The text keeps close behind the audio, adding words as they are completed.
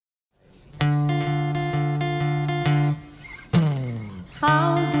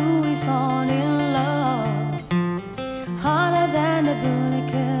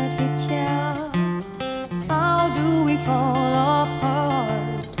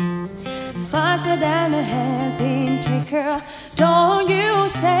faster than a hairpin trigger. Don't you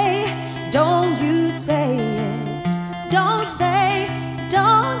say it, don't you say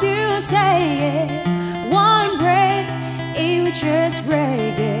it. One break, it will just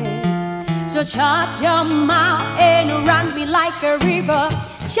break it. So shut your mouth and run me like a river.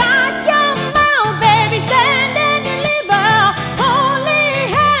 Shut your mouth, baby, stand and deliver. Holy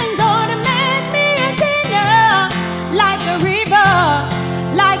hands on to make me a sinner. Like a river,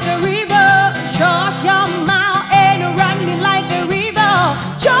 like a river. Shut your mouth and run me like a river.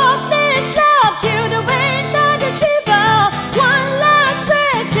 Choke this love till the waves start to shiver. One last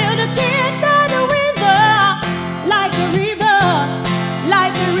breath till the tears start to wither. Like a river,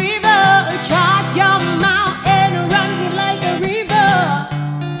 like a river. Shut your mouth and run me like a river.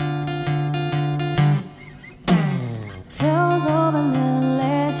 Tales of an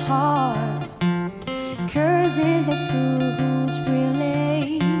endless heart. Curses a fool who's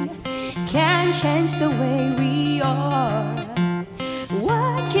really can't change the way we are.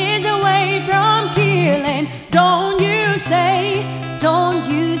 What kids away from killing? Don't you say it. Don't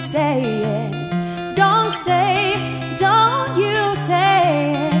you say it.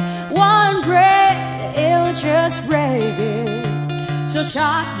 One breath, it'll just break it. So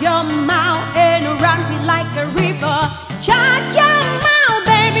shut your mouth and run me like a river. Shut your mouth,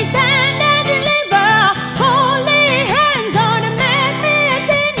 baby, stand and deliver. Holy hands on to make me a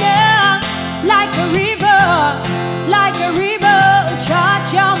sinner. Like a river, like a river. Shut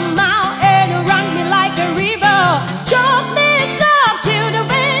your mouth and run me like a river. Choke this love till the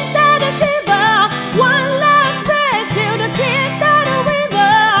veins start to shiver. One last breath till the tears start to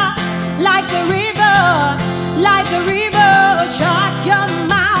wither. Like a river, like a river. Shut your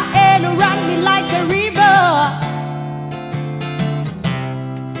mouth and run me like a river.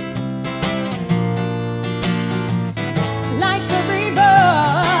 Like a river,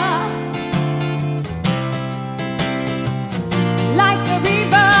 like a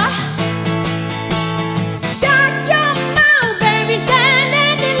river. Shut your mouth, baby, stand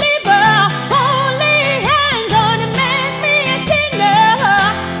and deliver. Holy hands on to make me a sinner.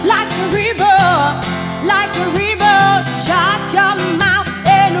 Like a river, like a river. Shut your mouth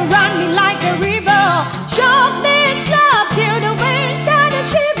and run me like a river. Choke this love till the waves start to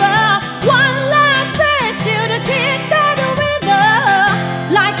shiver. One last breath till the tears start to wither.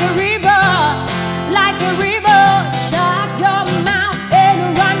 Like a river, like a river. Shut your mouth and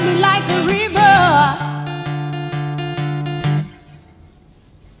run me like a river.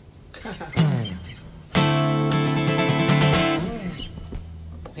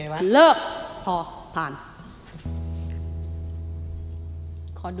 โอเคไหม เลิกพอผ่าน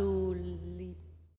ขอดูลี